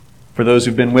For those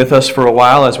who've been with us for a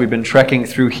while as we've been trekking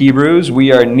through Hebrews,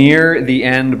 we are near the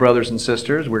end, brothers and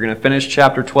sisters. We're going to finish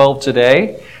chapter 12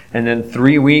 today, and then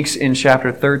 3 weeks in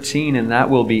chapter 13, and that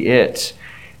will be it.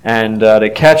 And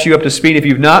to catch you up to speed, if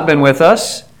you've not been with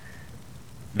us,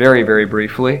 very, very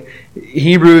briefly,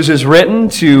 Hebrews is written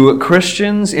to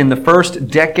Christians in the first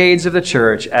decades of the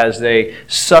church as they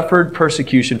suffered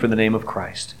persecution for the name of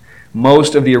Christ.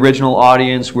 Most of the original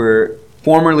audience were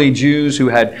formerly Jews who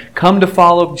had come to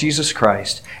follow Jesus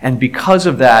Christ, and because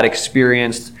of that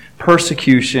experienced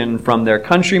persecution from their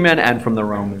countrymen and from the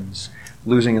Romans,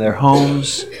 losing their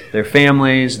homes, their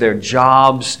families, their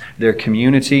jobs, their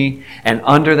community, and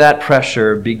under that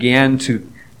pressure began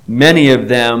to, many of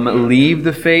them, leave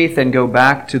the faith and go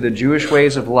back to the Jewish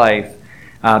ways of life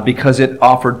because it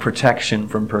offered protection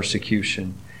from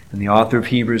persecution. And the author of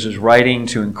Hebrews is writing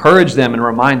to encourage them and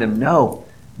remind them, no,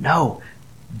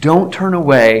 don't turn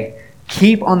away.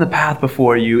 Keep on the path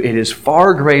before you. It is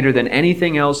far greater than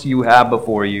anything else you have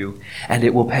before you, and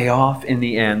it will pay off in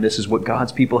the end. This is what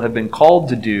God's people have been called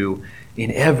to do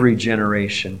in every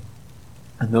generation.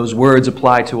 And those words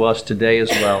apply to us today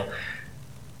as well.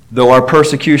 Though our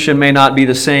persecution may not be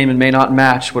the same and may not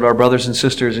match what our brothers and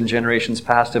sisters in generations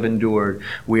past have endured,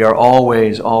 we are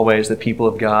always, the people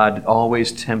of God,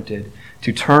 always tempted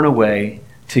to turn away,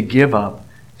 to give up,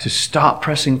 to stop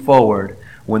pressing forward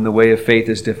when the way of faith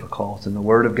is difficult. And the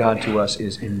word of God to us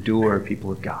is endure,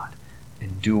 people of God.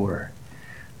 Endure.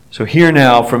 So here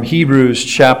now from Hebrews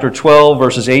chapter 12,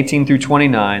 verses 18 through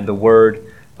 29, the word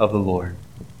of the Lord.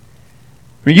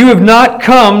 For you have not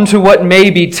come to what may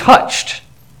be touched,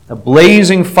 a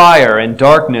blazing fire and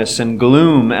darkness and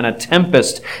gloom and a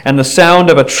tempest and the sound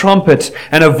of a trumpet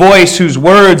and a voice whose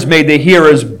words made the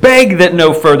hearers beg that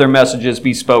no further messages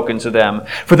be spoken to them.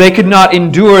 For they could not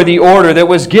endure the order that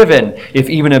was given. If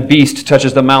even a beast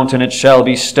touches the mountain, it shall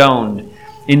be stoned.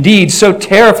 Indeed, so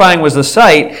terrifying was the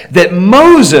sight that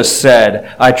Moses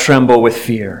said, I tremble with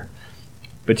fear.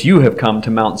 But you have come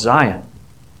to Mount Zion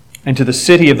and to the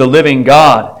city of the living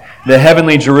God, the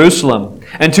heavenly Jerusalem,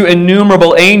 and to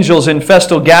innumerable angels in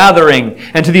festal gathering,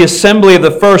 and to the assembly of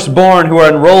the firstborn who are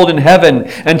enrolled in heaven,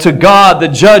 and to God, the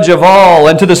judge of all,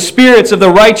 and to the spirits of the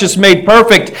righteous made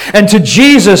perfect, and to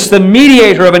Jesus, the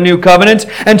mediator of a new covenant,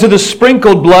 and to the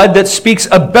sprinkled blood that speaks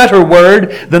a better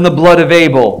word than the blood of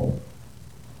Abel.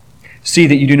 See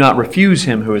that you do not refuse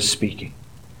him who is speaking.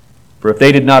 For if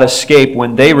they did not escape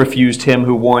when they refused him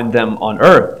who warned them on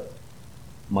earth,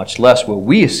 much less will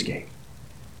we escape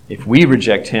if we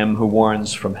reject him who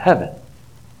warns from heaven.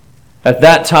 At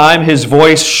that time his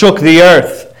voice shook the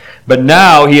earth, but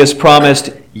now he has promised,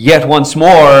 yet once more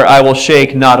I will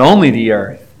shake not only the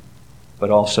earth, but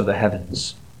also the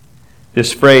heavens.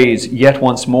 This phrase, yet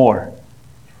once more,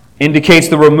 indicates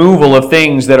the removal of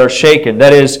things that are shaken,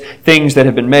 that is, things that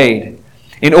have been made,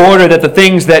 in order that the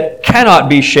things that cannot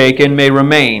be shaken may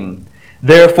remain.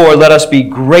 Therefore let us be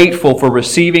grateful for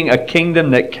receiving a kingdom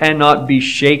that cannot be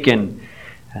shaken,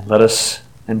 and thus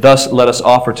let us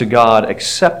offer to God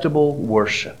acceptable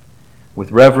worship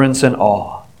with reverence and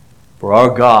awe, for our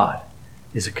God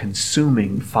is a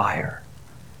consuming fire.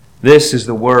 This is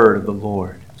the word of the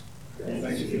Lord.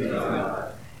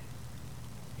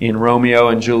 In Romeo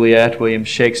and Juliet, William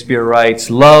Shakespeare writes,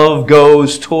 love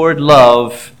goes toward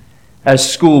love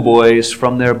as schoolboys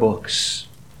from their books,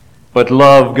 but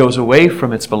love goes away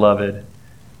from its beloved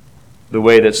the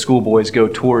way that schoolboys go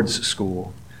towards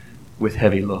school, with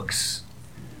heavy looks.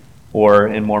 Or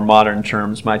in more modern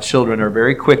terms, my children are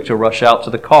very quick to rush out to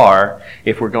the car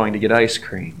if we're going to get ice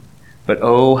cream. But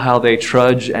oh, how they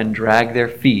trudge and drag their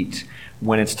feet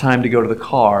when it's time to go to the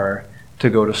car, to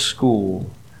go to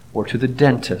school, or to the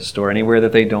dentist, or anywhere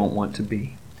that they don't want to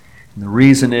be. And the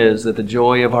reason is that the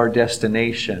joy of our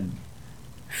destination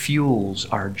fuels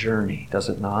our journey, does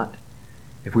it not?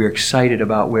 If we're excited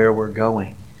about where we're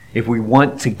going, if we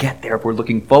want to get there, if we're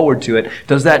looking forward to it,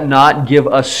 does that not give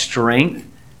us strength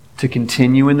to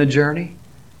continue in the journey?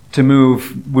 To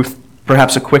move with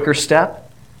perhaps a quicker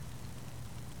step?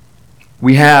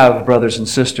 We have, brothers and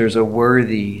sisters, a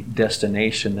worthy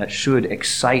destination that should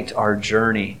excite our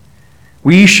journey.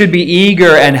 We should be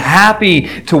eager and happy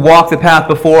to walk the path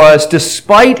before us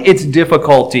despite its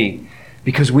difficulty,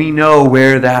 because we know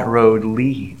where that road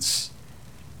leads.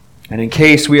 And in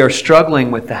case we are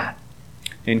struggling with that,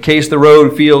 in case the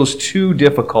road feels too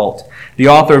difficult, the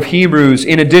author of Hebrews,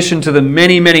 in addition to the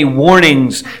many, many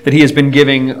warnings that he has been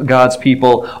giving God's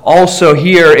people, also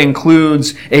here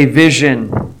includes a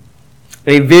vision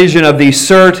of the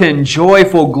certain,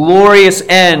 joyful, glorious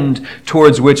end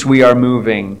towards which we are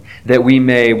moving, that we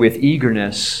may, with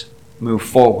eagerness, move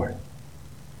forward.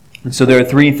 And so there are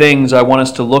three things I want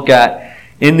us to look at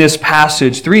in this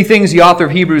passage. Three things the author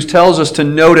of Hebrews tells us to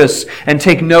notice and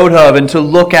take note of and to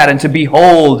look at and to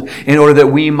behold in order that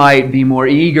we might be more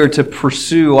eager to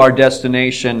pursue our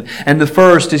destination. And the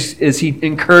first is he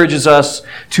encourages us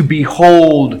to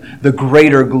behold the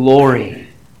greater glory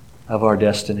of our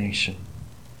destination.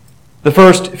 The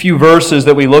first few verses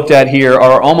that we looked at here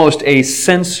are almost a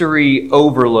sensory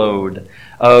overload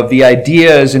of the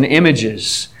ideas and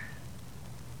images.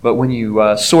 But when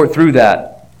you sort through that,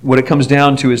 what it comes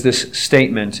down to is this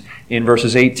statement in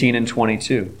verses 18 and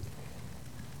 22.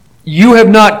 You have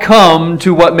not come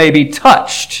to what may be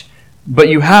touched, but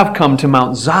you have come to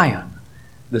Mount Zion,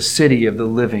 the city of the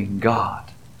living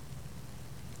God.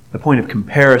 The point of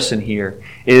comparison here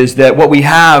is that what we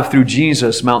have through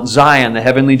Jesus, Mount Zion, the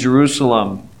heavenly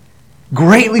Jerusalem,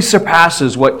 greatly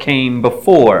surpasses what came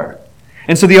before.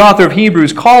 And so the author of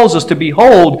Hebrews calls us to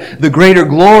behold the greater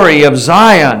glory of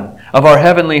Zion, of our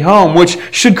heavenly home, which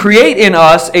should create in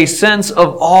us a sense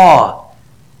of awe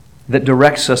that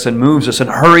directs us and moves us and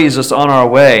hurries us on our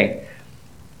way.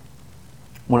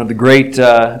 One of the great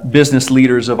business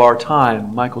leaders of our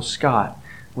time, Michael Scott,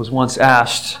 was once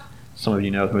asked, some of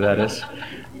you know who that is,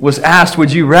 was asked,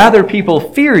 would you rather people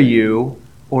fear you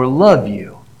or love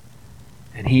you?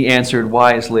 And he answered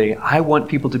wisely, I want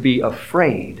people to be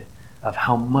afraid of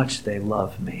how much they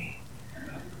love me.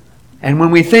 And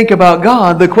when we think about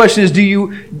God, the question is,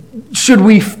 should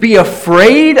we be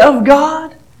afraid of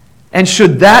God? And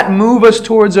should that move us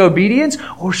towards obedience?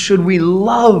 Or should we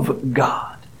love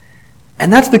God?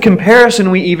 And that's the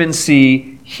comparison we even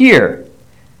see here.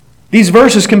 These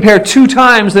verses compare 2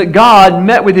 times that God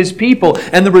met with His people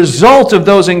and the result of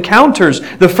those encounters.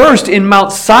 The first in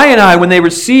Mount Sinai when they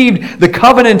received the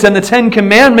covenant and the 10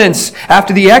 commandments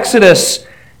after the Exodus.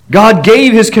 God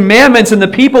gave His commandments and the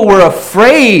people were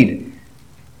afraid.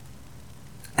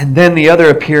 And then the other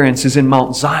appearance is in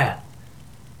Mount Zion,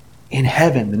 in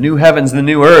heaven, the new heavens, the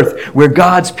new earth, where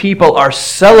God's people are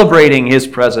celebrating His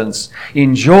presence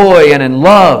in joy and in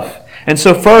love. And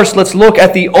so first, let's look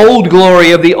at the old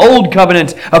glory of the old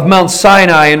covenant of Mount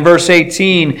Sinai in verse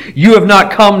 18. You have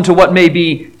not come to what may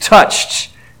be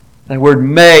touched. That word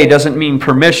may doesn't mean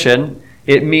permission.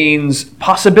 It means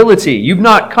possibility. You've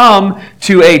not come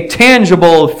to a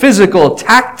tangible, physical,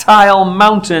 tactile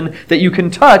mountain that you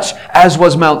can touch, as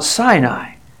was Mount Sinai.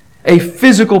 A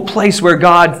physical place where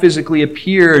God physically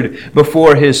appeared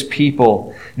before His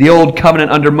people. The old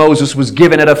covenant under Moses was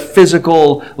given at a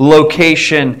physical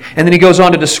location. And then he goes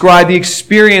on to describe the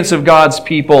experience of God's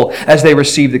people as they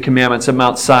received the commandments of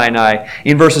Mount Sinai.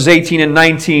 In verses 18 and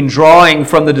 19, drawing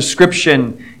from the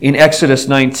description in Exodus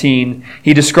 19,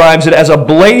 he describes it as a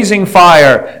blazing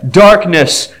fire,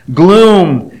 darkness,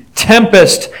 gloom,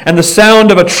 tempest, and the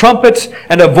sound of a trumpet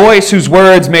and a voice whose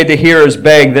words made the hearers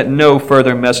beg that no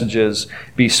further messages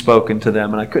be spoken to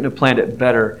them. And I couldn't have planned it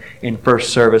better in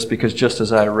first service, because just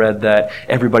as I read that,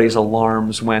 everybody's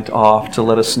alarms went off to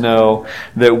let us know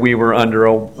that we were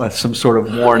under some sort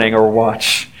of warning or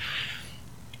watch.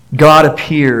 God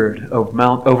appeared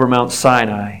over Mount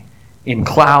Sinai in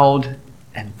cloud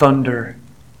and thunder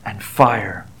and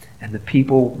fire, and the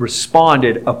people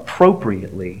responded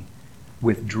appropriately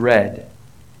with dread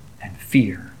and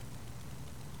fear.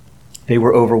 They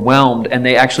were overwhelmed, and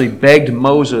they actually begged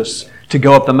Moses to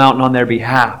go up the mountain on their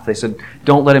behalf. They said,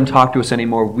 don't let him talk to us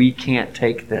anymore. We can't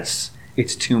take this.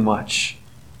 It's too much.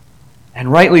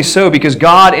 And rightly so, because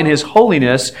God in His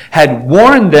holiness had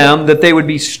warned them that they would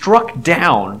be struck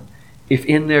down if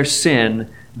in their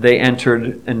sin they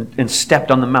entered and stepped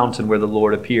on the mountain where the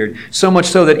Lord appeared. So much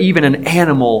so that even an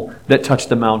animal that touched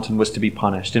the mountain was to be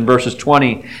punished. In verses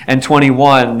 20 and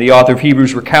 21, the author of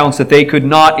Hebrews recounts that they could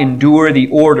not endure the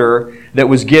order that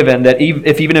was given, that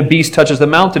if even a beast touches the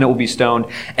mountain, it will be stoned.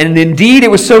 And indeed,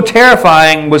 it was so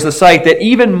terrifying was the sight that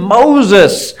even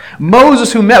Moses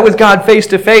who met with God face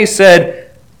to face,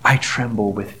 said, I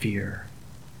tremble with fear.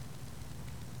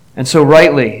 And so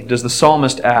rightly does the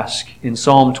psalmist ask in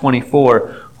Psalm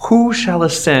 24, who shall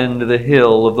ascend the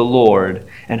hill of the Lord,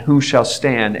 and who shall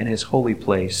stand in His holy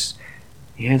place?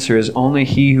 The answer is only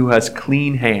he who has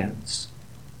clean hands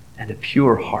and a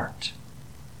pure heart.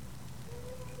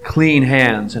 Clean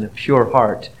hands and a pure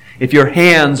heart. If your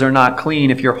hands are not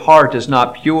clean, if your heart is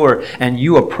not pure, and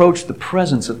you approach the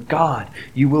presence of God,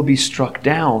 you will be struck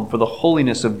down, for the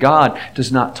holiness of God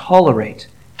cannot tolerate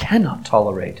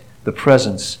the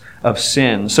presence of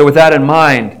sin. So with that in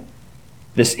mind,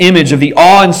 this image of the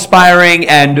awe-inspiring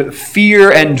and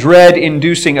fear and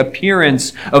dread-inducing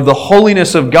appearance of the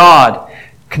holiness of God,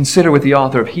 consider what the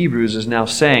author of Hebrews is now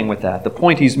saying with that. The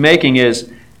point he's making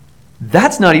is,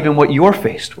 that's not even what you're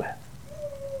faced with.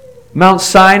 Mount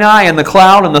Sinai and the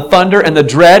cloud and the thunder and the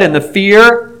dread and the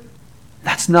fear,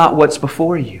 that's not what's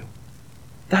before you.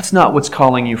 That's not what's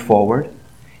calling you forward.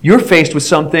 You're faced with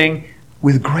something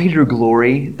with greater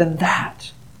glory than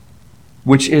that,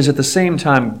 which is at the same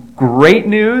time great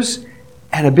news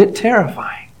and a bit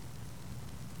terrifying.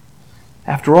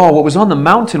 After all, what was on the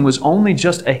mountain was only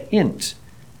just a hint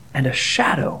and a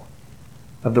shadow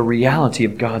of the reality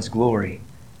of God's glory,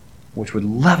 which would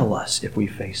level us if we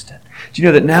faced it. Do you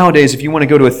know that nowadays, if you want to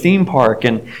go to a theme park,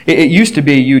 and it used to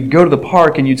be you'd go to the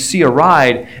park and you'd see a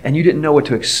ride and you didn't know what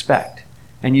to expect.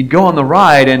 And you'd go on the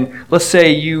ride, and let's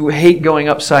say you hate going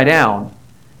upside down.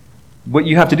 What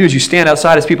you have to do is you stand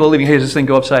outside as people are leaving. Hey, does this thing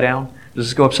go upside down? Does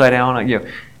this go upside down?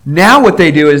 Now what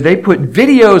they do is they put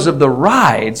videos of the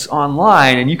rides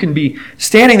online, and you can be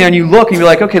standing there and you look and you're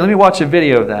like, okay, let me watch a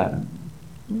video of that.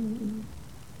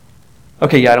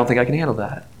 Okay, yeah, I don't think I can handle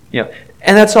that.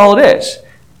 And that's all it is,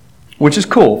 which is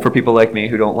cool for people like me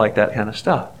who don't like that kind of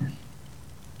stuff.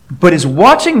 But is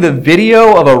watching the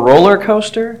video of a roller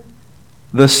coaster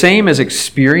the same as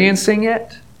experiencing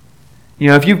it?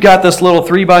 If you've got this little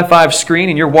 3x5 screen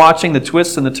and you're watching the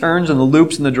twists and the turns and the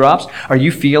loops and the drops, are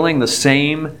you feeling the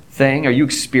same thing? Are you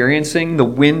experiencing the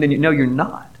wind? No, you're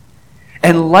not.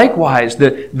 And likewise,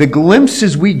 the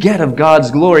glimpses we get of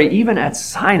God's glory, even at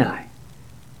Sinai,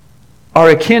 are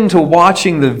akin to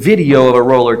watching the video of a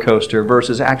roller coaster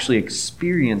versus actually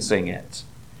experiencing it.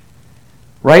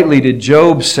 Rightly did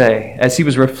Job say, as he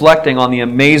was reflecting on the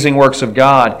amazing works of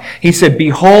God, he said,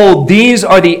 "Behold, these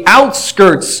are the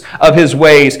outskirts of his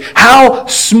ways. How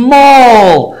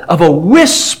small of a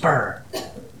whisper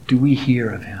do we hear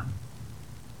of him.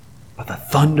 But the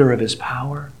thunder of his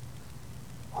power,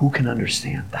 who can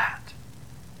understand that?"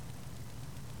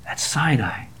 At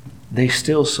Sinai, they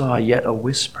still saw yet a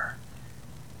whisper.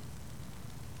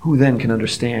 Who then can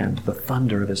understand the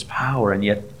thunder of his power? And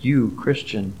yet you,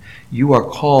 Christian, you are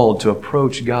called to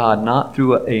approach God not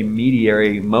through a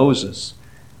mediator, Moses.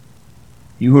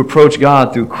 You who approach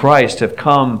God through Christ have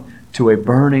come to a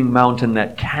burning mountain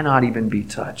that cannot even be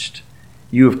touched.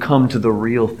 You have come to the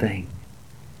real thing.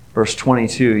 Verse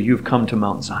 22, you have come to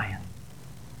Mount Zion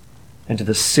and to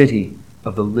the city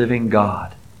of the living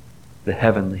God, the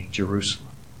heavenly Jerusalem.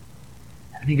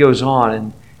 And he goes on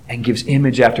and gives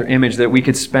image after image that we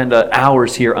could spend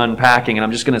hours here unpacking. And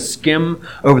I'm just going to skim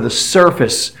over the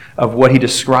surface of what he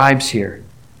describes here.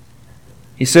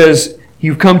 He says,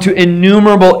 you've come to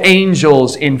innumerable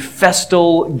angels in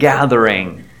festal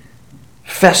gathering.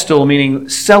 Festal meaning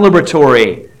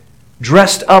celebratory,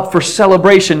 dressed up for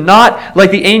celebration, not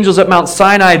like the angels at Mount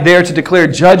Sinai there to declare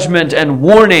judgment and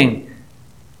warning,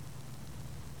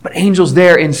 but angels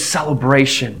there in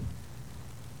celebration.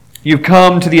 You've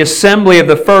come to the assembly of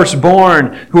the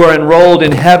firstborn who are enrolled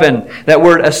in heaven. That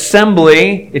word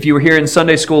assembly, if you were here in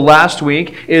Sunday school last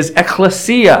week, is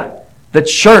ecclesia, the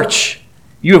church.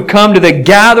 You have come to the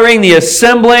gathering, the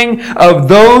assembling of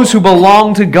those who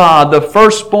belong to God, the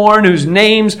firstborn whose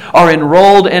names are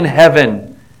enrolled in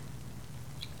heaven.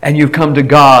 And you've come to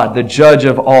God, the judge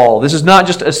of all. This is not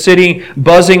just a city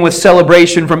buzzing with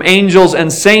celebration from angels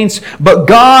and saints, but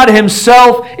God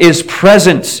himself is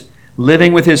present,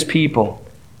 living with his people.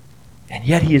 And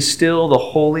yet he is still the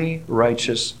holy,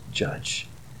 righteous judge.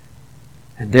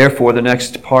 And therefore, the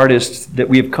next part is that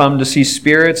we have come to see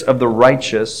spirits of the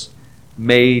righteous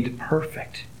made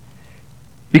perfect.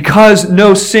 Because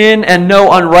no sin and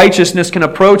no unrighteousness can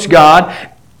approach God,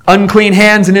 unclean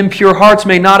hands and impure hearts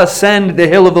may not ascend the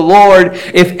hill of the Lord.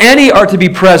 If any are to be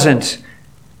present,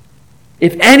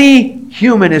 if any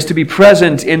human is to be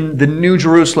present in the New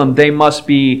Jerusalem, they must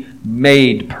be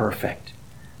made perfect.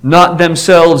 Not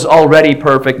themselves already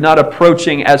perfect, not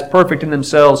approaching as perfect in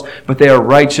themselves, but they are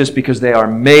righteous because they are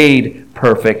made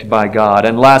perfect by God.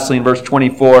 And lastly, in verse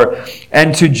 24,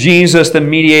 and to Jesus, the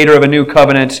mediator of a new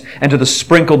covenant, and to the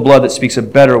sprinkled blood that speaks a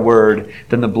better word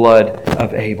than the blood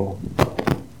of Abel.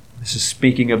 This is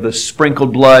speaking of the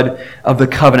sprinkled blood of the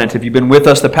covenant. If you've been with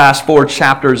us the past 4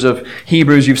 chapters of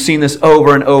Hebrews, you've seen this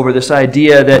over and over, this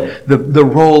idea that the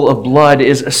role of blood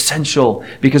is essential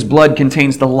because blood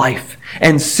contains the life.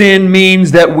 And sin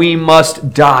means that we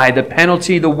must die. The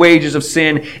penalty, the wages of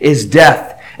sin is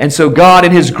death. And so God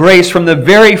in his grace from the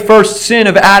very first sin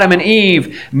of Adam and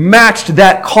Eve matched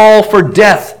that call for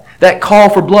death, that call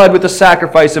for blood with the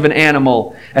sacrifice of an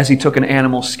animal, as he took an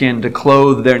animal skin to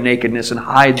clothe their nakedness and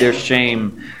hide their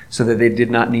shame so that they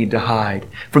did not need to hide.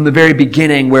 From the very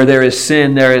beginning, where there is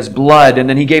sin, there is blood. And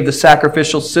then he gave the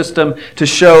sacrificial system to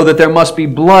show that there must be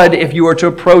blood if you are to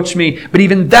approach me. But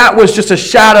even that was just a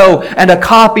shadow and a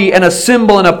copy and a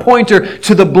symbol and a pointer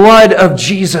to the blood of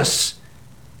Jesus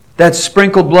That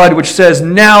sprinkled blood which says,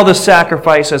 now the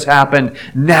sacrifice has happened.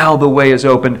 Now the way is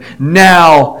opened.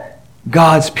 Now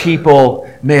God's people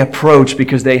may approach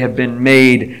because they have been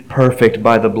made perfect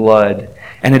by the blood.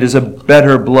 And it is a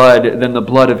better blood than the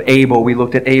blood of Abel. We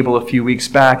looked at Abel a few weeks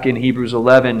back in Hebrews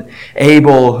 11.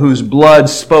 Abel, whose blood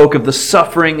spoke of the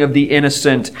suffering of the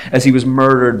innocent as he was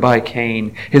murdered by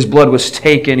Cain. His blood was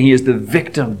taken. He is the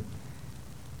victim.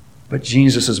 But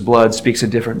Jesus' blood speaks a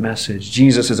different message.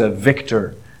 Jesus is a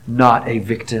victor, not a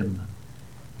victim.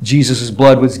 Jesus'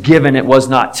 blood was given. It was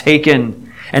not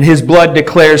taken. And his blood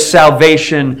declares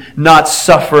salvation, not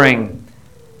suffering.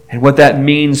 And what that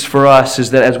means for us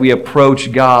is that as we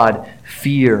approach God,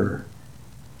 fear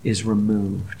is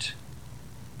removed.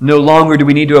 No longer do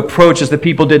we need to approach as the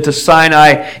people did to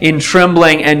Sinai in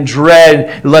trembling and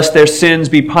dread lest their sins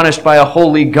be punished by a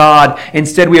holy God.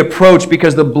 Instead, we approach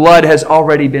because the blood has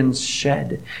already been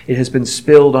shed. It has been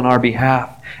spilled on our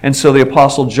behalf. And so the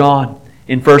Apostle John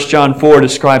in 1 John 4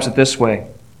 describes it this way.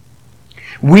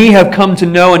 We have come to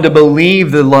know and to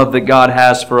believe the love that God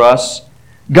has for us.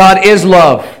 God is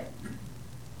love.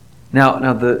 Now,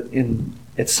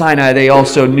 at Sinai, they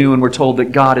also knew and were told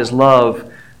that God is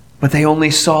love, but they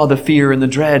only saw the fear and the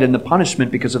dread and the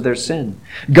punishment because of their sin.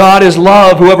 God is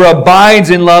love. Whoever abides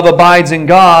in love abides in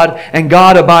God, and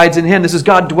God abides in him. This is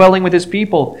God dwelling with his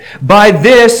people. By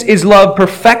this is love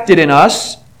perfected in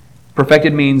us.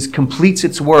 Perfected means completes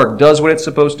its work, does what it's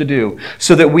supposed to do,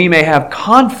 so that we may have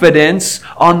confidence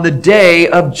on the day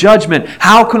of judgment.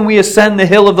 How can we ascend the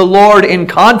hill of the Lord in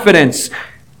confidence?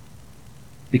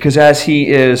 Because as he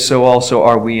is, so also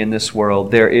are we in this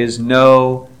world. There is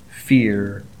no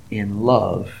fear in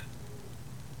love,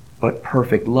 but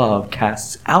perfect love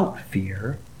casts out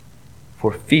fear,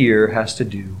 for fear has to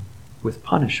do with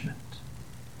punishment.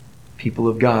 People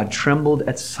of God trembled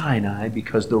at Sinai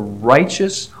because the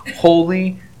righteous,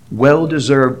 holy,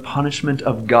 well-deserved punishment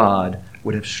of God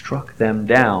would have struck them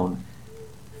down.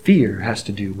 Fear has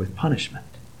to do with punishment.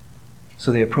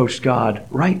 So they approached God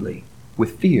rightly,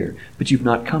 with fear, but you've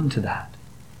not come to that.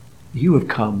 You have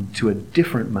come to a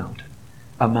different mountain,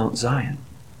 a Mount Zion,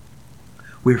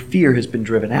 where fear has been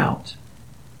driven out,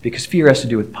 because fear has to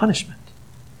do with punishment.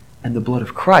 And the blood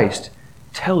of Christ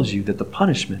tells you that the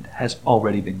punishment has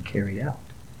already been carried out.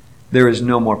 There is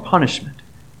no more punishment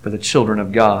for the children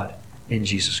of God in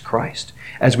Jesus Christ.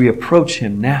 As we approach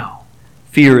him now,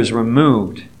 fear is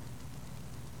removed,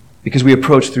 because we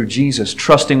approach through Jesus,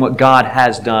 trusting what God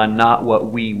has done, not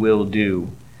what we will do.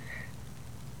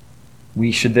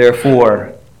 We should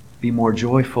therefore be more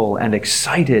joyful and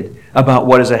excited about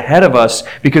what is ahead of us,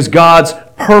 because God's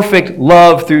perfect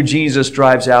love through Jesus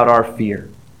drives out our fear.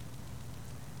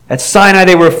 At Sinai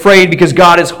they were afraid because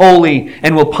God is holy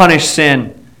and will punish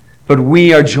sin. But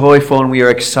we are joyful and we are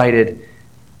excited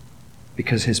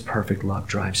because his perfect love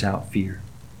drives out fear.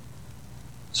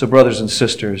 So brothers and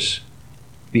sisters,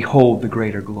 behold the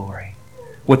greater glory.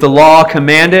 What the law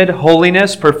commanded,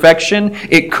 holiness, perfection,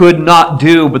 it could not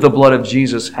do, but the blood of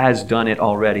Jesus has done it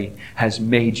already, has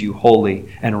made you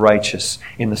holy and righteous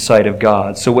in the sight of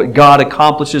God. So what God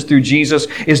accomplishes through Jesus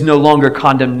is no longer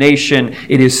condemnation,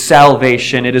 it is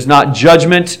salvation. It is not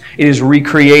judgment, it is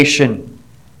recreation.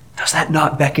 Does that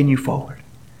not beckon you forward?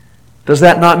 Does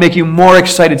that not make you more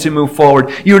excited to move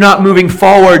forward? You're not moving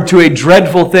forward to a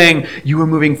dreadful thing. You are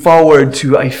moving forward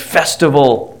to a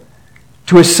festival,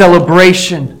 to a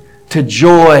celebration, to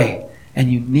joy.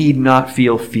 And you need not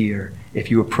feel fear if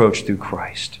you approach through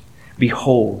Christ.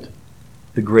 Behold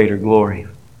the greater glory.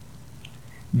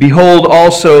 Behold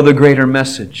also the greater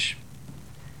message.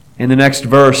 In the next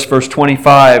verse, verse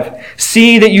 25,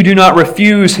 see that you do not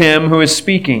refuse him who is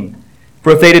speaking.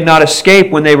 For if they did not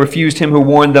escape when they refused him who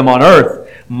warned them on earth,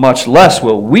 much less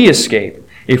will we escape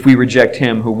if we reject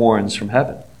him who warns from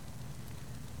heaven.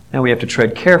 Now we have to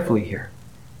tread carefully here,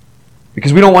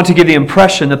 because we don't want to give the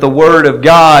impression that the Word of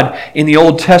God in the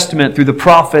Old Testament through the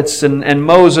prophets and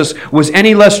Moses was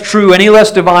any less true, any less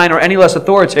divine, or any less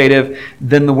authoritative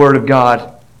than the Word of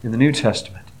God in the New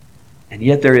Testament. And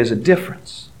yet there is a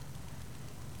difference.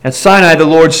 At Sinai, the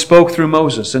Lord spoke through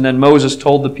Moses, and then Moses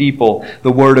told the people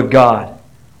the Word of God.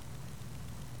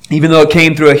 Even though it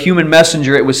came through a human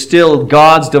messenger, it was still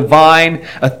God's divine,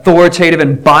 authoritative,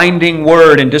 and binding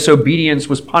word, and disobedience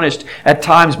was punished at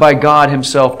times by God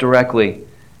himself directly.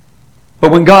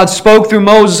 But when God spoke through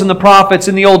Moses and the prophets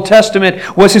in the Old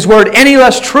Testament, was his word any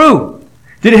less true?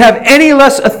 Did it have any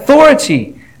less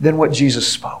authority than what Jesus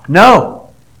spoke? No.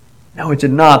 No, it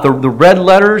did not. The red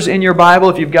letters in your Bible,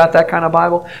 if you've got that kind of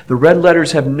Bible, the red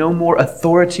letters have no more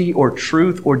authority or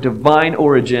truth or divine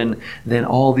origin than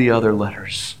all the other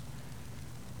letters.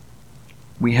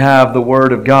 We have the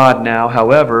Word of God now,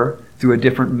 however, through a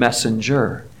different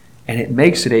messenger. And it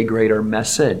makes it a greater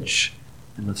message.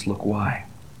 And let's look why.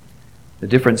 The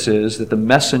difference is that the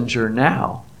messenger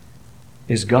now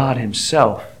is God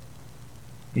himself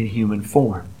in human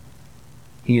form.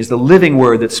 He is the living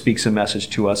word that speaks a message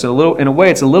to us. In a way,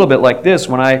 it's a little bit like this.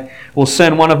 When I will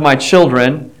send one of my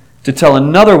children to tell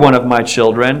another one of my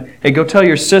children, hey, go tell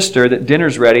your sister that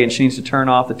dinner's ready and she needs to turn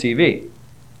off the TV.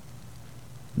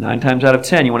 9 times out of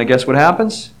 10, you want to guess what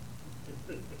happens?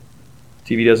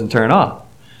 TV doesn't turn off.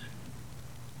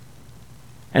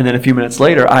 And then a few minutes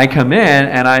later, I come in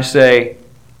and I say,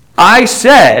 I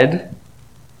said,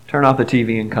 turn off the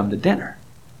TV and come to dinner.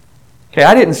 Okay,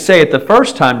 I didn't say it the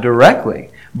first time directly,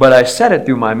 but I said it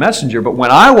through my messenger. But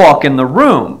when I walk in the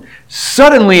room,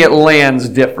 suddenly it lands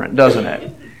different, doesn't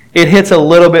it? It hits a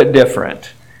little bit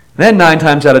different. Then 9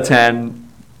 times out of 10,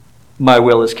 my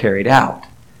will is carried out.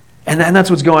 And that's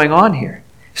what's going on here.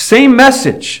 Same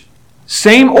message,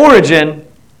 same origin,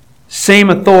 same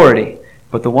authority.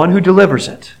 But the one who delivers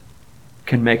it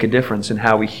can make a difference in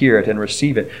how we hear it and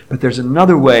receive it. But there's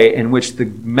another way in which the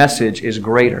message is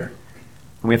greater.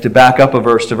 And we have to back up a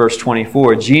verse to verse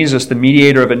 24. Jesus, the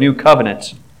mediator of a new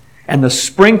covenant, and the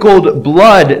sprinkled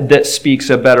blood that speaks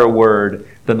a better word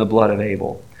than the blood of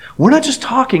Abel. We're not just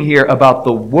talking here about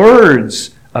the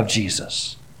words of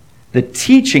Jesus, the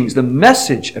teachings, the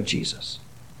message of Jesus.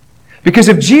 Because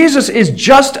if Jesus is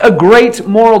just a great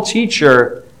moral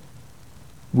teacher,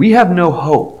 we have no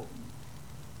hope.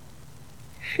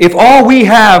 If all we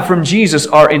have from Jesus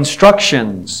are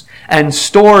instructions and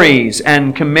stories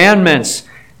and commandments,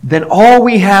 then all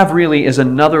we have really is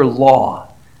another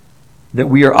law that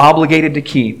we are obligated to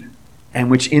keep and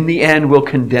which in the end will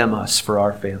condemn us for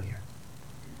our failure.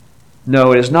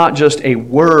 No, it is not just a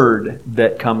word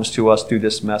that comes to us through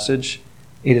this message.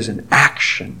 It is an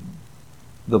action.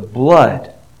 The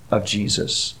blood of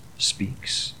Jesus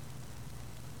speaks.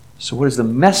 So what is the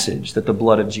message that the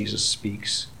blood of Jesus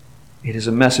speaks? It is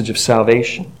a message of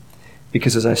salvation.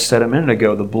 Because as I said a minute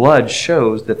ago, the blood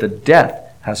shows that the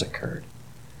death has occurred.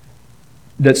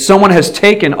 That someone has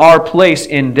taken our place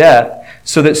in death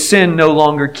so that sin no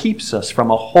longer keeps us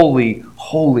from a holy,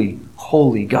 holy,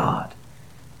 holy God.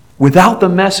 Without the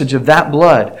message of that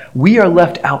blood, we are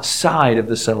left outside of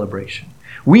the celebration.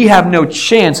 We have no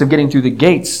chance of getting through the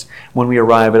gates when we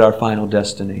arrive at our final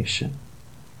destination.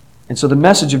 And so the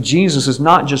message of Jesus is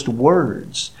not just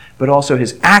words, but also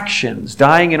his actions,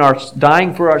 dying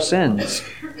for our sins.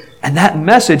 And that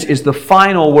message is the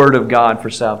final word of God for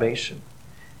salvation.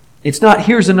 It's not,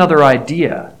 here's another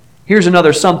idea. Here's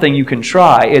another something you can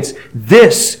try. It's,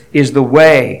 this is the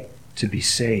way to be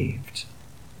saved.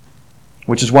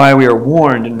 Which is why we are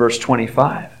warned in verse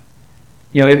 25.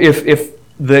 You know, if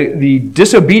the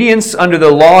disobedience under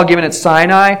the law given at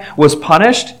Sinai was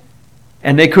punished,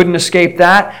 and they couldn't escape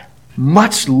that,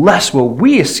 much less will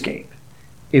we escape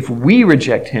if we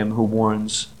reject him who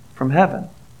warns from heaven.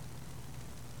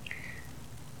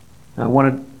 Now, I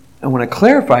want to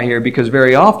clarify here, because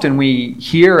very often we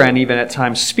hear and even at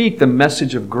times speak the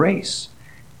message of grace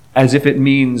as if it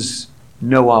means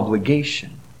no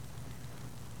obligation.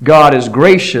 God is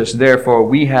gracious, therefore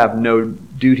we have no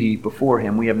duty before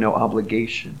him. We have no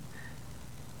obligation.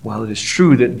 While it is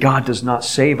true that God does not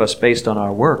save us based on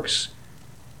our works,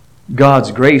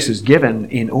 God's grace is given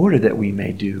in order that we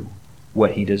may do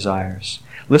what he desires.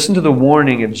 Listen to the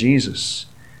warning of Jesus.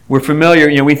 We're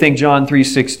familiar, we think John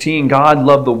 3:16, God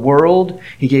loved the world.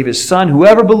 He gave his Son.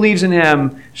 Whoever believes in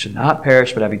him should not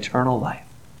perish but have eternal life.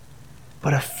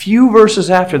 But a few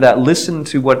verses after that, listen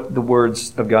to what the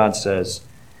words of God says.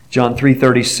 John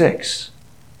 3:36.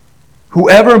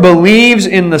 Whoever believes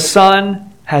in the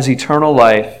Son has eternal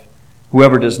life.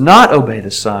 Whoever does not obey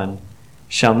the Son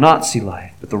shall not see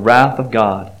life, but the wrath of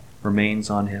God remains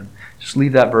on him. Just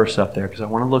leave that verse up there because I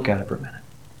want to look at it for a minute.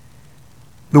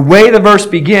 The way the verse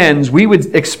begins, we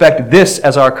would expect this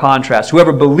as our contrast.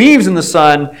 Whoever believes in the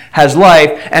Son has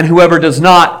life, and whoever does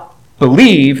not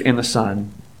believe in the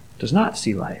Son does not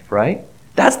see life, right?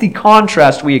 That's the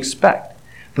contrast we expect.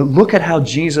 But look at how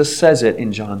Jesus says it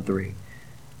in John 3.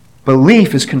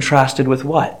 Belief is contrasted with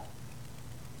what?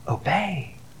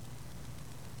 Obey.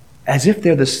 As if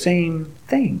they're the same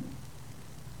thing.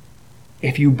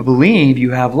 If you believe,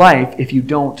 you have life. If you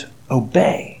don't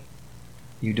obey,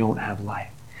 you don't have life.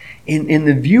 In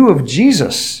the view of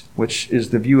Jesus, which is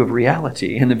the view of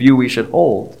reality and the view we should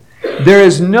hold, there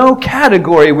is no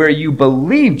category where you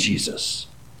believe Jesus,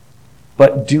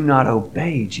 but do not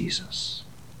obey Jesus.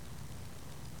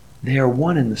 They are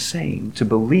one and the same. To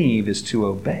believe is to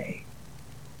obey.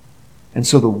 And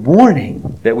so the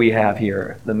warning that we have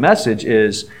here, the message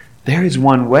is, There is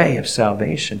one way of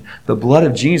salvation. The blood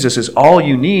of Jesus is all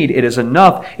you need. It is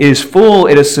enough. It is full.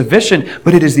 It is sufficient.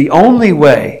 But it is the only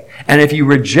way. And if you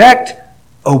reject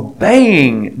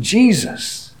obeying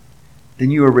Jesus, then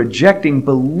you are rejecting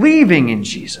believing in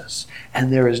Jesus.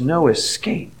 And there is no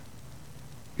escape,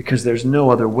 because there's no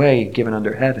other way given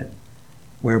under heaven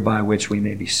whereby which we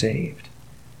may be saved.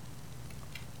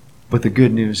 But the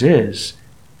good news is,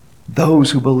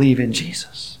 those who believe in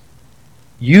Jesus,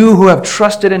 you who have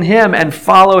trusted in Him and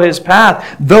follow His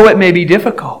path, though it may be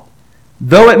difficult,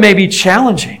 though it may be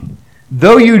challenging,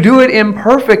 though you do it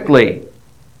imperfectly,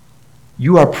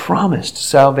 you are promised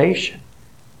salvation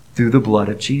through the blood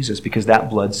of Jesus, because that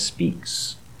blood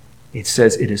speaks. It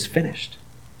says it is finished.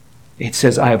 It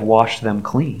says, I have washed them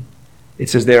clean. It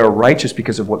says they are righteous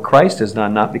because of what Christ has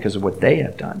done, not because of what they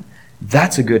have done.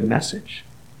 That's a good message.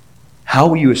 How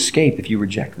will you escape if you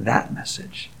reject that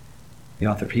message? The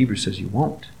author of Hebrews says you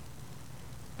won't.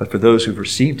 But for those who've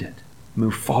received it,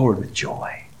 move forward with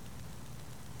joy,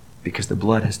 because the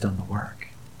blood has done the work.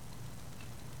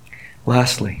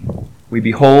 Lastly, we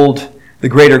behold the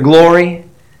greater glory.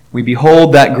 We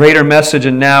behold that greater message,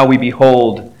 and now we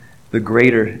behold the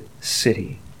greater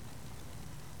city.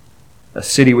 A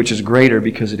city which is greater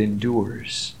because it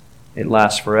endures. It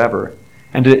lasts forever.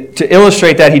 And to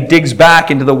illustrate that, he digs back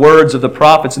into the words of the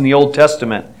prophets in the Old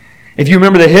Testament. If you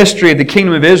remember the history of the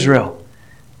kingdom of Israel,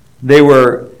 they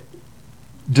were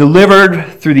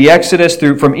delivered through the Exodus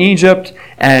from Egypt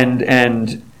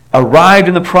and arrived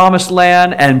in the promised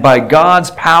land, and by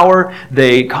God's power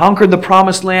they conquered the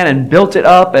promised land and built it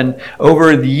up, and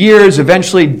over the years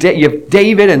eventually you have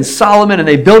David and Solomon, and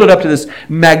they built it up to this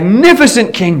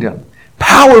magnificent kingdom,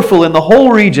 powerful in the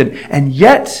whole region. And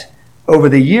yet over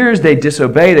the years they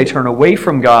disobey, they turn away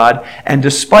from God, and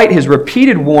despite His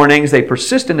repeated warnings, they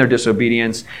persist in their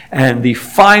disobedience, and the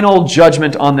final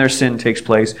judgment on their sin takes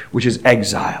place, which is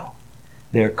exile.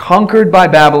 They are conquered by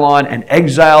Babylon and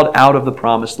exiled out of the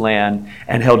promised land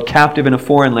and held captive in a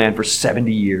foreign land for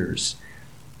 70 years.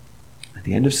 At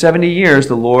the end of 70 years,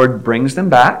 the Lord brings them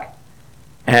back,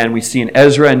 and we see in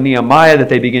Ezra and Nehemiah that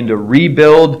they begin to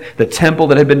rebuild the temple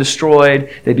that had been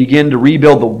destroyed. They begin to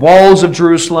rebuild the walls of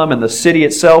Jerusalem and the city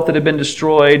itself that had been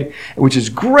destroyed, which is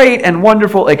great and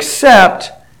wonderful,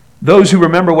 except those who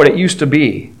remember what it used to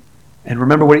be and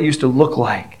remember what it used to look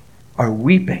like are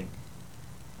weeping.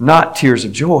 Not tears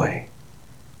of joy.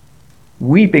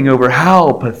 Weeping over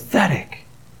how pathetic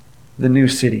the new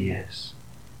city is.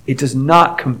 It does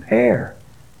not compare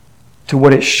to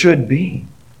what it should be.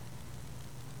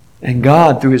 And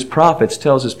God, through His prophets,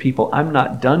 tells His people, I'm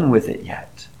not done with it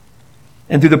yet.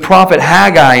 And through the prophet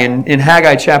Haggai, in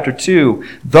Haggai chapter 2,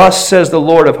 thus says the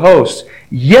Lord of hosts,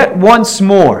 yet once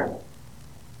more,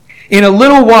 in a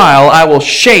little while I will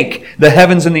shake the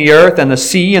heavens and the earth and the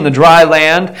sea and the dry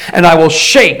land, and I will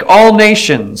shake all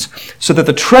nations, so that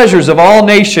the treasures of all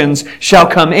nations shall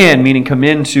come in, meaning come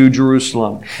into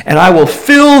Jerusalem. And I will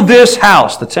fill this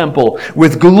house, the temple,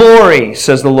 with glory,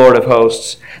 says the Lord of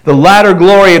hosts. The latter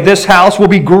glory of this house will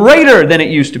be greater than it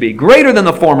used to be, greater than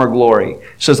the former glory,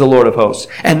 says the Lord of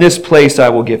hosts. And this place I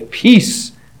will give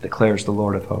peace, declares the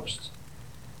Lord of hosts.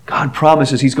 God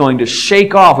promises He's going to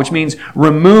shake off, which means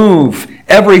remove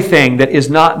everything that is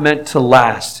not meant to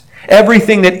last.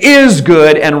 Everything that is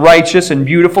good and righteous and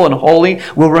beautiful and holy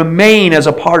will remain as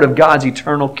a part of God's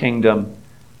eternal kingdom.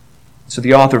 So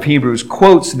the author of Hebrews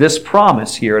quotes this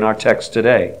promise here in our text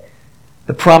today.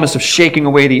 The promise of shaking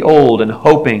away the old and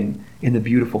hoping in the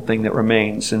beautiful thing that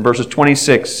remains. In verses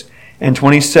 26 and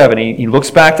 27, he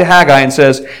looks back to Haggai and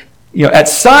says, at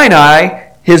Sinai,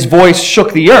 His voice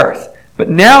shook the earth. But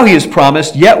now He has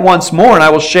promised, yet once more, and I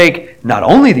will shake not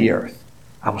only the earth,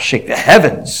 I will shake the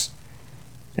heavens.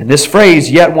 And this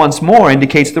phrase, yet once more,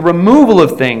 indicates the removal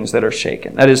of things that are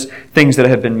shaken. That is, things that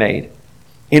have been made,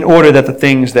 in order that the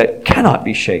things that cannot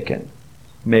be shaken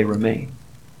may remain.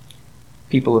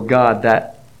 People of God,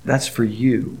 that's for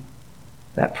you.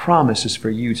 That promise is for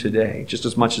you today, just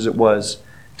as much as it was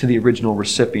to the original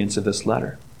recipients of this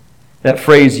letter. That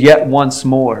phrase, yet once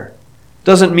more,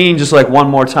 doesn't mean just like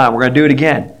one more time. We're going to do it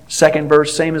again. Second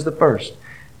verse, same as the first.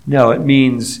 No, it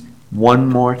means one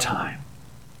more time.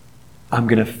 I'm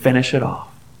going to finish it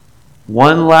off.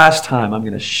 One last time, I'm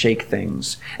going to shake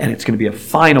things. And it's going to be a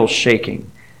final shaking.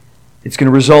 It's going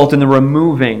to result in the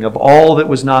removing of all that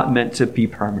was not meant to be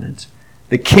permanent.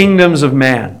 The kingdoms of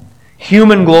man,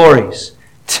 human glories,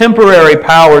 temporary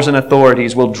powers and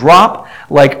authorities will drop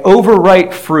like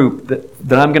overripe fruit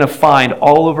that I'm going to find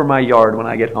all over my yard when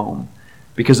I get home,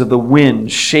 because of the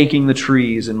wind shaking the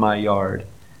trees in my yard.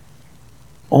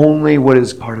 Only what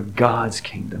is part of God's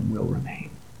kingdom will remain.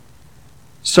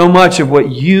 So much of what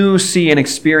you see and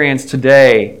experience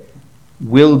today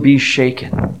will be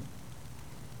shaken.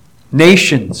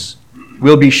 Nations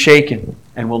will be shaken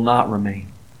and will not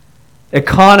remain.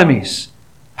 Economies,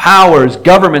 powers,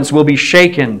 governments will be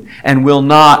shaken and will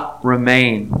not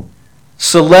remain.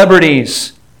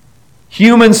 Celebrities,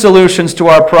 human solutions to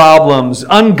our problems,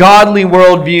 ungodly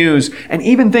worldviews, and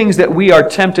even things that we are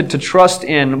tempted to trust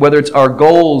in, whether it's our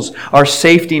goals, our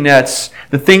safety nets,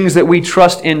 the things that we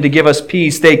trust in to give us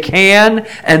peace, they can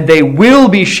and they will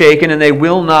be shaken and they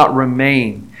will not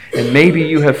remain. And maybe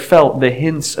you have felt the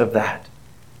hints of that.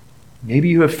 Maybe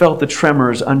you have felt the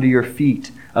tremors under your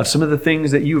feet of some of the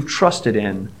things that you've trusted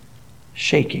in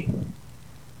shaking.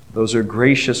 Those are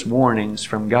gracious warnings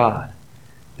from God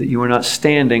that you are not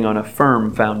standing on a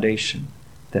firm foundation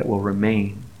that will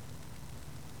remain.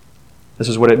 This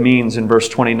is what it means in verse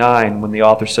 29 when the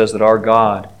author says that our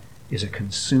God is a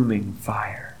consuming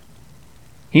fire.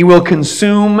 He will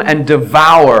consume and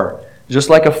devour, just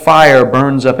like a fire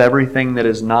burns up everything that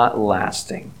is not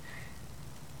lasting.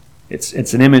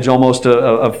 It's an image almost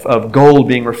of gold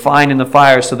being refined in the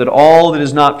fire so that all that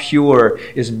is not pure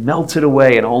is melted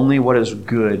away and only what is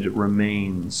good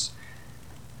remains.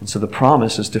 And so the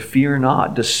promise is to fear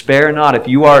not, despair not. If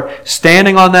you are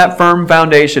standing on that firm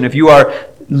foundation, if you are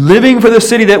living for the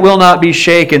city that will not be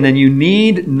shaken, then you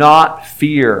need not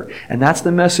fear. And that's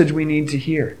the message we need to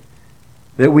hear.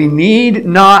 That we need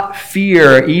not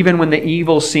fear even when the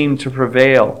evil seem to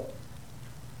prevail.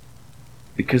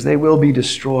 Because they will be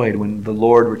destroyed when the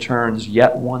Lord returns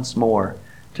yet once more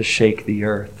to shake the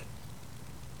earth.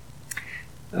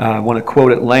 I want to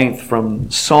quote at length from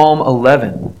Psalm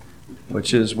 11,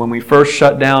 which is when we first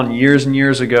shut down years and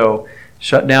years ago,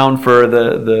 shut down for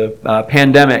the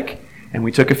pandemic, and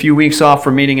we took a few weeks off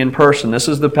for meeting in person. This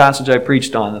is the passage I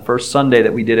preached on the first Sunday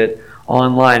that we did it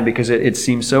online because it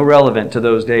seems so relevant to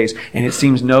those days, and it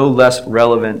seems no less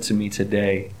relevant to me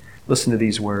today. Listen to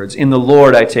these words. In the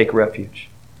Lord I take refuge.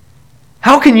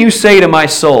 How can you say to my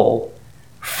soul,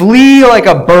 flee like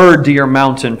a bird to your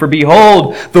mountain? For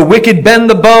behold, the wicked bend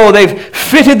the bow. They've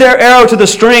fitted their arrow to the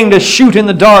string to shoot in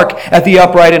the dark at the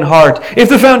upright in heart. If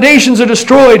the foundations are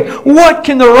destroyed, what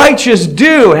can the righteous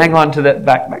do? Hang on to that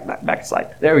back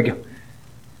slide. There we go.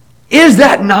 Is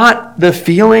that not the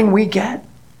feeling we get?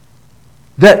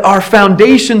 That our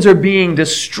foundations are being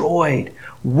destroyed.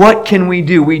 What can we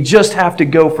do? We just have to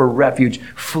go for refuge.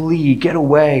 Flee, get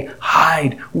away,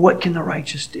 hide. What can the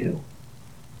righteous do?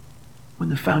 When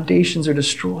the foundations are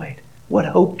destroyed, what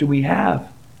hope do we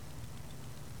have?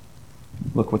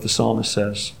 Look what the psalmist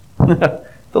says. The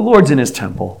Lord's in his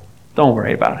temple. Don't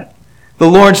worry about it. The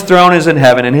Lord's throne is in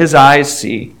heaven, and his eyes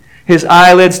see. His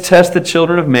eyelids test the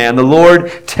children of man. The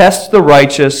Lord tests the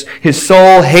righteous. His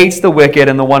soul hates the wicked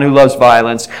and the one who loves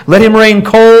violence. Let him rain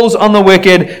coals on the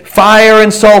wicked. Fire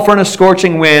and sulfur and a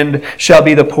scorching wind shall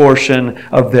be the portion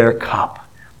of their cup.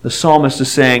 The psalmist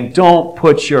is saying, don't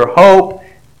put your hope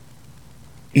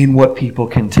in what people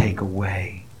can take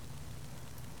away.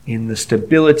 In the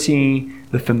stability,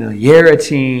 the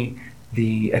familiarity,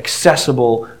 the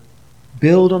accessible.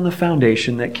 Build on the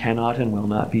foundation that cannot and will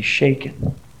not be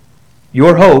shaken.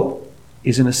 Your hope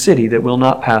is in a city that will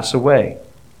not pass away.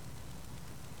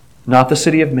 Not the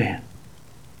city of man.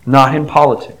 Not in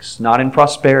politics. Not in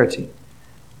prosperity.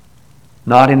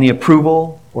 Not in the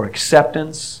approval or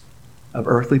acceptance of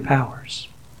earthly powers.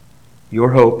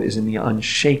 Your hope is in the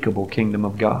unshakable kingdom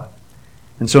of God.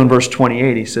 And so in verse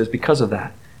 28 he says, because of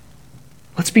that,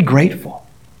 let's be grateful.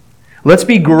 Let's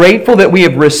be grateful that we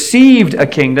have received a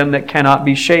kingdom that cannot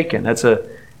be shaken. That's a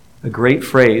great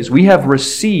phrase. We have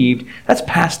received, that's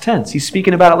past tense. He's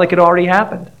speaking about it like it already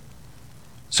happened.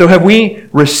 So have we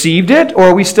received it, or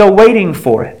are we still waiting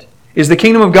for it? Is the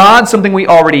kingdom of God something we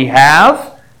already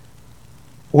have,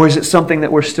 or is it something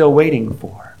that we're still waiting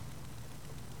for?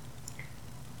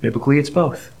 Biblically, it's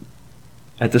both.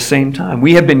 At the same time,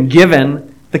 we have been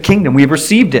given the kingdom. We have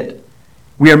received it.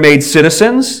 We are made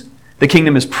citizens. The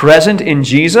kingdom is present in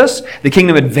Jesus. The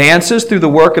kingdom advances through the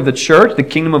work of the church. The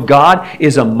kingdom of God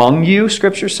is among you,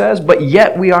 Scripture says, but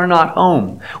yet we are not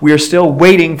home. We are still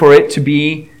waiting for it to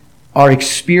be our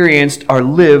experienced, our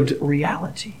lived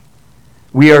reality.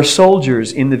 We are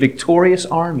soldiers in the victorious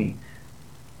army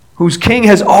whose king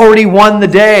has already won the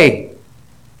day,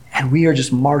 and we are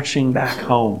just marching back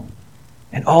home.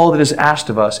 And all that is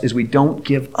asked of us is we don't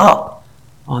give up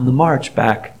on the march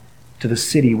back to the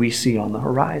city we see on the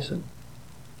horizon.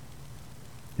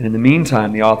 And in the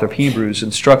meantime, the author of Hebrews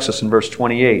instructs us in verse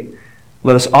 28,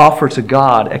 let us offer to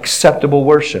God acceptable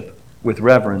worship with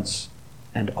reverence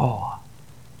and awe.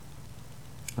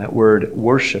 That word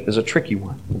worship is a tricky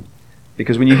one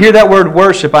Because when you hear that word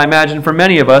worship, I imagine for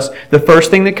many of us, the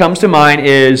first thing that comes to mind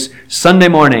is Sunday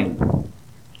morning.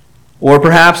 Or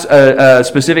perhaps a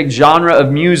specific genre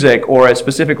of music or a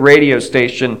specific radio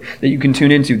station that you can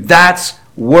tune into. That's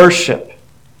worship.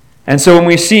 And so when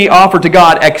we see offered to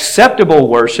God acceptable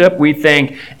worship, we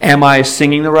think, am I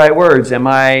singing the right words? Am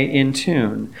I in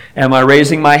tune? Am I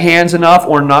raising my hands enough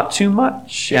or not too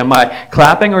much? Am I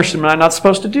clapping or am I not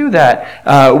supposed to do that?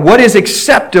 What is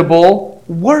acceptable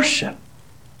worship?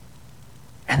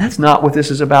 And that's not what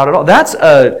this is about at all. That's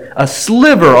a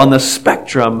sliver on the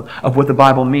spectrum of what the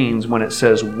Bible means when it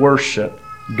says worship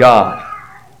God.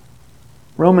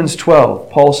 Romans 12,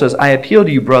 Paul says, I appeal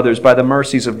to you, brothers, by the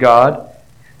mercies of God,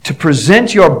 to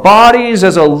present your bodies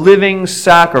as a living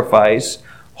sacrifice,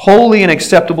 holy and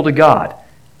acceptable to God.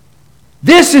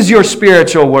 This is your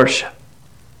spiritual worship.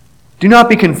 Do not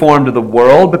be conformed to the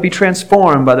world, but be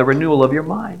transformed by the renewal of your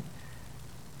mind.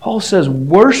 Paul says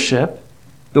worship,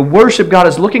 the worship God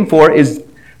is looking for, is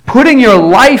putting your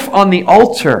life on the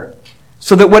altar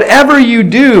so that whatever you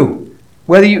do,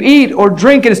 whether you eat or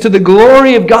drink, it is to the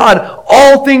glory of God.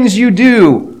 All things you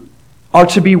do are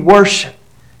to be worship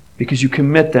because you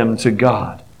commit them to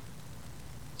God.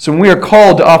 So when we are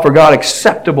called to offer God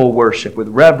acceptable worship with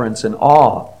reverence and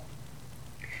awe,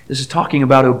 this is talking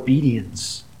about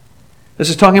obedience. This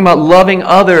is talking about loving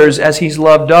others as He's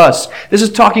loved us. This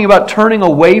is talking about turning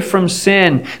away from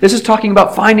sin. This is talking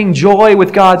about finding joy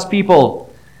with God's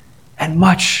people. And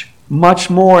much, much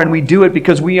more. And we do it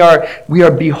because we are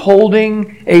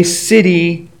beholding a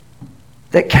city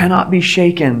that cannot be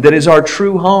shaken, that is our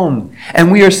true home. And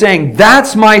we are saying,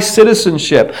 that's my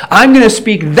citizenship. I'm going to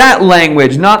speak that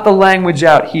language, not the language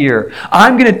out here.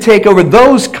 I'm going to take over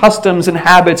those customs and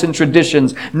habits and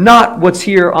traditions, not what's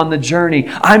here on the journey.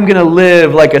 I'm going to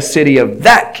live like a city of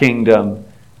that kingdom,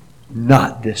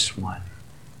 not this one.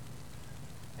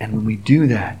 And when we do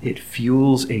that, it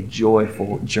fuels a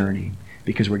joyful journey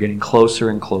because we're getting closer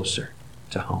and closer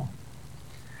to home.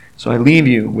 So I leave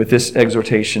you with this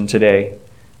exhortation today,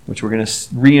 which we're going to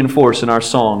reinforce in our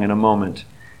song in a moment.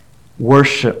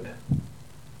 Worship.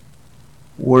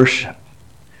 Worship.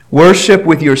 Worship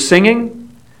with your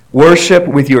singing. Worship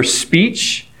with your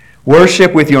speech.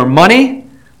 Worship with your money.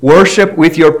 Worship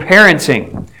with your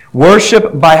parenting.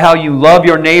 Worship by how you love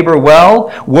your neighbor well.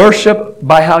 Worship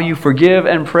by how you forgive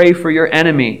and pray for your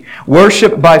enemy.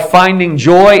 Worship by finding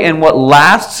joy in what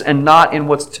lasts and not in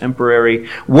what's temporary.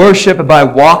 Worship by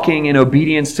walking in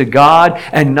obedience to God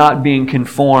and not being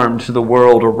conformed to the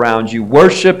world around you.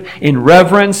 Worship in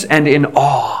reverence and in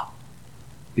awe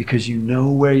because you know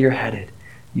where you're headed.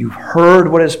 You've heard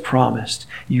what is promised.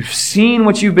 You've seen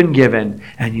what you've been given,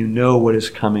 and you know what is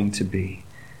coming to be.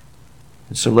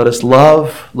 And so let us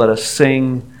love, let us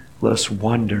sing, let us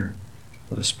wonder,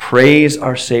 let us praise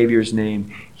our Savior's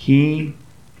name. He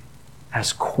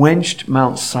has quenched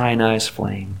Mount Sinai's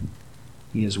flame.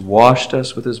 He has washed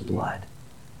us with His blood,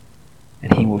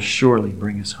 and He will surely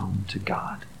bring us home to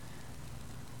God.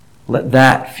 Let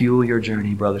that fuel your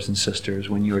journey, brothers and sisters.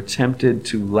 When you are tempted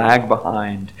to lag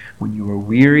behind, when you are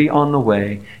weary on the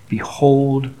way,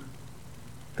 behold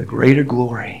the greater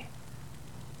glory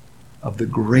of the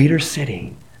greater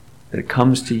city that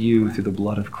comes to you through the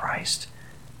blood of Christ,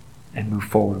 and move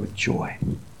forward with joy.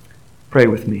 Pray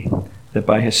with me that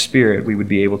by His Spirit we would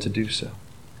be able to do so.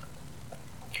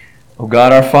 O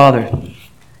God our Father,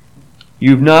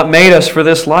 You've not made us for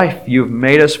this life. You've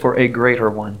made us for a greater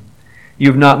one.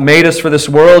 You've not made us for this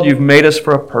world. You've made us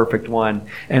for a perfect one.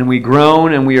 And we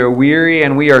groan and we are weary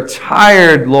and we are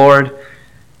tired, Lord.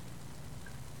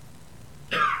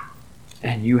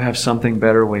 And You have something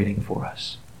better waiting for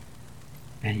us.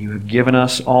 And You have given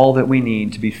us all that we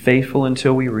need to be faithful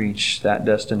until we reach that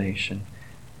destination.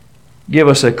 Give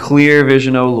us a clear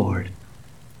vision, O Lord,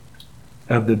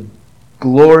 of the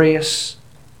glorious,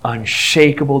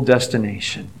 unshakable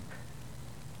destination.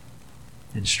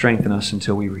 And strengthen us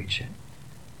until we reach it.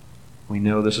 We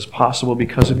know this is possible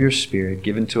because of Your Spirit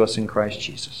given to us in Christ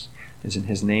Jesus. It's in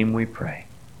His name we pray.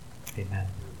 Amen.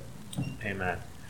 Amen.